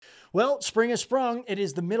Well, spring has sprung. It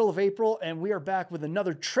is the middle of April, and we are back with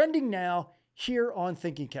another Trending Now here on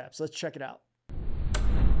Thinking Caps. Let's check it out.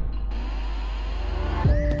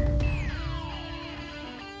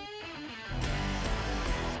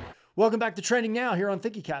 Welcome back to Trending Now here on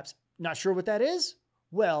Thinking Caps. Not sure what that is?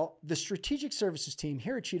 Well, the strategic services team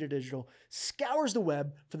here at Cheetah Digital scours the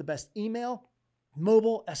web for the best email,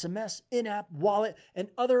 mobile, SMS, in-app, wallet, and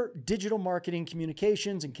other digital marketing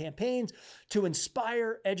communications and campaigns to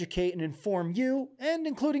inspire, educate, and inform you, and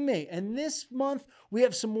including me. And this month, we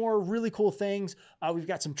have some more really cool things. We've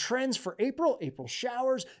got some trends for April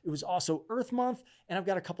showers. It was also Earth Month, and I've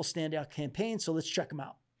got a couple standout campaigns, so let's check them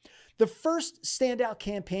out. The first standout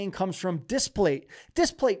campaign comes from Displate.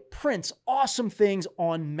 Displate prints awesome things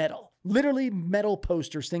on metal, literally metal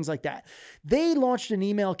posters, things like that. They launched an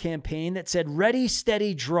email campaign that said, "Ready,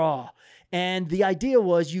 steady, draw." And the idea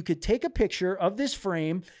was you could take a picture of this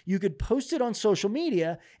frame, you could post it on social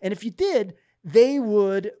media, and if you did, they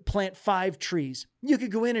would plant 5 trees. You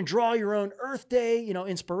could go in and draw your own Earth Day,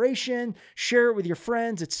 inspiration, share it with your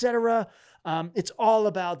friends, etc. It's all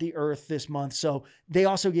about the earth this month. So they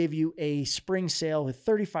also gave you a spring sale with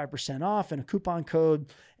 35% off and a coupon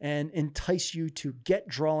code and entice you to get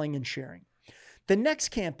drawing and sharing. The next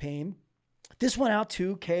campaign, this went out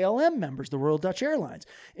to KLM members, the Royal Dutch Airlines,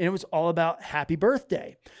 and it was all about happy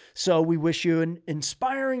birthday. So we wish you an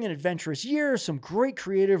inspiring and adventurous year, some great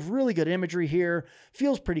creative, really good imagery here.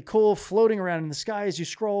 Feels pretty cool, floating around in the sky as you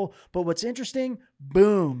scroll. But what's interesting,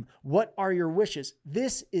 boom, what are your wishes?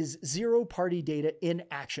 This is zero party data in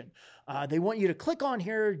action. They want you to click on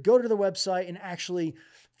here, go to the website, and actually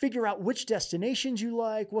figure out which destinations you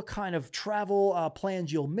like, what kind of travel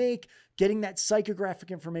plans you'll make, getting that psychographic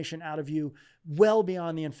information out of you well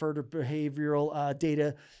beyond the inferred behavioral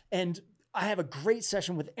data. And I have a great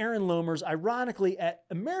session with Aaron Lomers, ironically at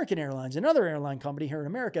American Airlines, another airline company here in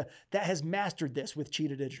America that has mastered this with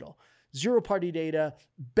Cheetah Digital. Zero party data,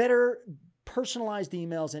 better personalized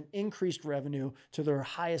emails, and increased revenue to their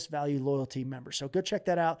highest value loyalty members. So go check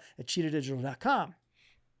that out at cheetahdigital.com.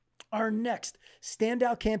 Our next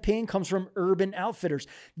standout campaign comes from Urban Outfitters.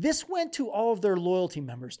 This went to all of their loyalty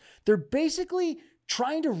members. They're basically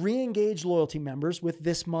trying to re-engage loyalty members with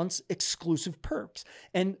this month's exclusive perks.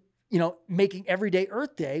 And, making Everyday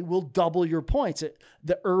Earth Day will double your points at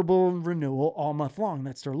the Urban Renewal all month long.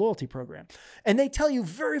 That's their loyalty program. And they tell you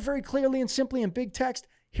very, very clearly and simply in big text,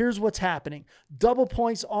 here's what's happening. Double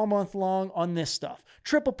points all month long on this stuff.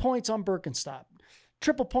 Triple points on Birkenstock.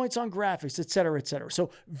 Triple points on graphics, et cetera, et cetera. So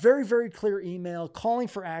very, very clear email calling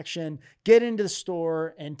for action, get into the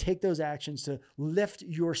store and take those actions to lift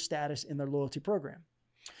your status in their loyalty program.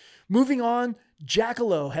 Moving on,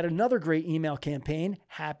 Jackalow had another great email campaign,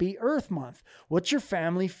 Happy Earth Month. What's your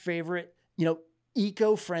family favorite,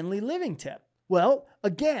 eco-friendly living tip? Well,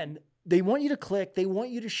 again, they want you to click. They want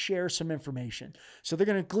you to share some information. So they're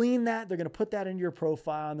going to glean that. They're going to put that into your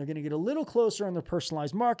profile, and they're going to get a little closer on their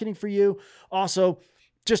personalized marketing for you. Also,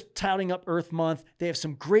 just touting up Earth Month. They have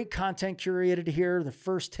some great content curated here, the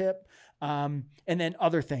first tip, and then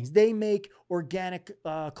other things. They make organic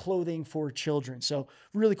clothing for children. So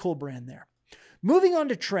really cool brand there. Moving on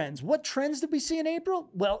to trends. What trends did we see in April?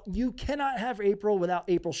 Well, you cannot have April without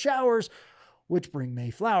April showers, which bring May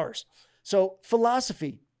flowers. So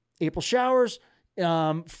philosophy. April showers,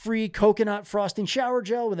 free coconut frosting shower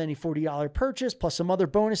gel with any $40 purchase, plus some other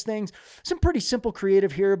bonus things. Some pretty simple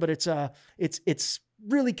creative here, but it's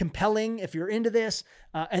really compelling if you're into this.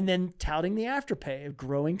 And then touting the Afterpay, a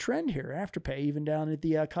growing trend here. Afterpay, even down at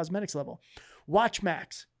the cosmetics level.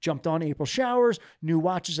 WatchMax jumped on April showers. New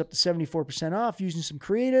watches up to 74% off using some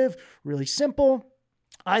creative, really simple.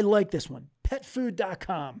 I like this one.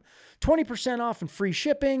 Petfood.com, 20% off and free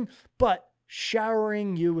shipping, but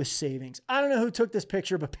showering you with savings. I don't know who took this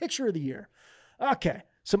picture, but picture of the year. Okay,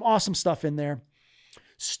 some awesome stuff in there.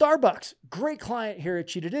 Starbucks, great client here at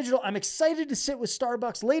Cheetah Digital. I'm excited to sit with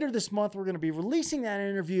Starbucks later this month. We're going to be releasing that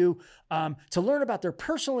interview to learn about their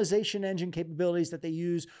personalization engine capabilities that they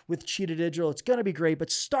use with Cheetah Digital. It's going to be great. But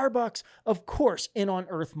Starbucks, of course, in on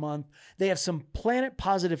Earth Month. They have some planet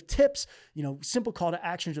positive tips, simple call to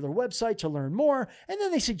action to their website to learn more. And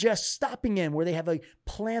then they suggest stopping in where they have a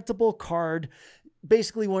plantable card,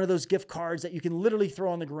 basically one of those gift cards that you can literally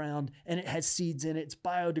throw on the ground and it has seeds in it. It's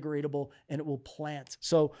biodegradable and it will plant.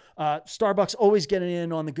 So Starbucks always getting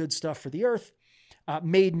in on the good stuff for the earth.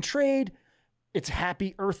 Made and Trade, it's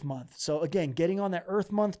Happy Earth Month. So again, getting on that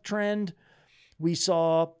Earth Month trend. We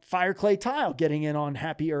saw Fire Clay Tile getting in on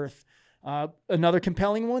Happy Earth. Another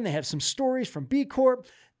compelling one, they have some stories from B Corp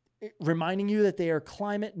reminding you that they are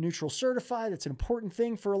climate neutral certified. That's an important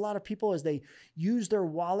thing for a lot of people as they use their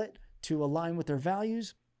wallet to align with their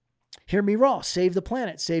values. Hear me raw, save the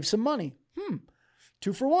planet, save some money.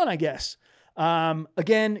 2 for 1, I guess.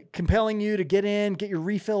 Again, compelling you to get in, get your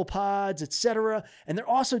refill pods, etc. And they're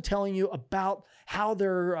also telling you about how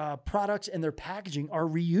their products and their packaging are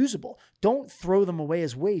reusable. Don't throw them away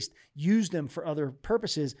as waste. Use them for other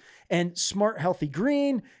purposes. And Smart Healthy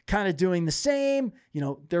Green, kind of doing the same. You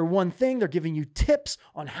know, they're one thing. They're giving you tips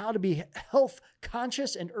on how to be health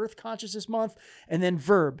conscious and earth conscious this month. And then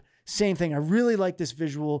Verb. Same thing. I really like this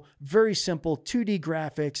visual, very simple 2D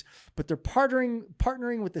graphics, but they're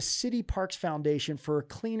partnering with the City Parks Foundation for a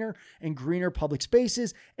cleaner and greener public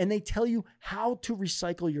spaces. And they tell you how to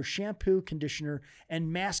recycle your shampoo, conditioner,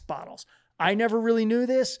 and mask bottles. I never really knew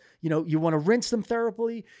this. You know, you want to rinse them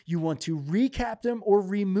thoroughly. You want to recap them or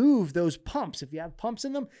remove those pumps. If you have pumps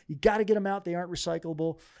in them, you got to get them out. They aren't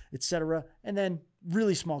recyclable, etc. And then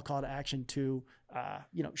really small call to action to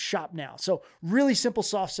shop now. So really simple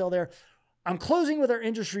soft sell there. I'm closing with our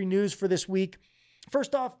industry news for this week.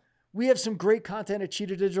 First off, we have some great content at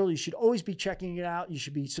Cheetah Digital. You should always be checking it out. You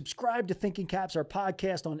should be subscribed to Thinking Caps, our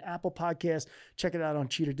podcast on Apple Podcasts. Check it out on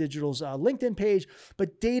Cheetah Digital's LinkedIn page.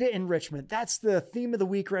 But data enrichment, that's the theme of the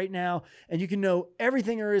week right now. And you can know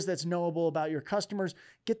everything there is that's knowable about your customers.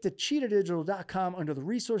 Get to cheetahdigital.com under the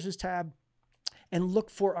resources tab and look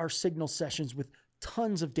for our signal sessions with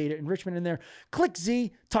tons of data enrichment in there. Click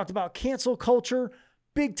Z talked about cancel culture.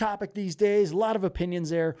 Big topic these days, a lot of opinions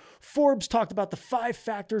there. Forbes talked about the 5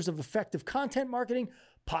 factors of effective content marketing.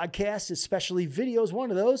 Podcasts, especially video, is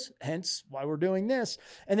one of those, hence why we're doing this.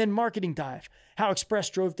 And then Marketing Dive, how Express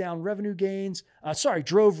drove revenue gains and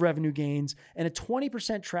a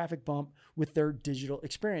 20% traffic bump with their digital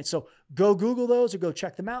experience. So go Google those or go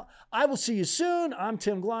check them out. I will see you soon. I'm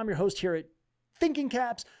Tim Glom, your host here at Thinking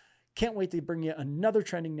Caps. Can't wait to bring you another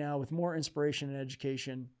Trending Now with more inspiration and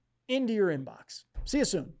education into your inbox. See you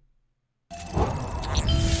soon.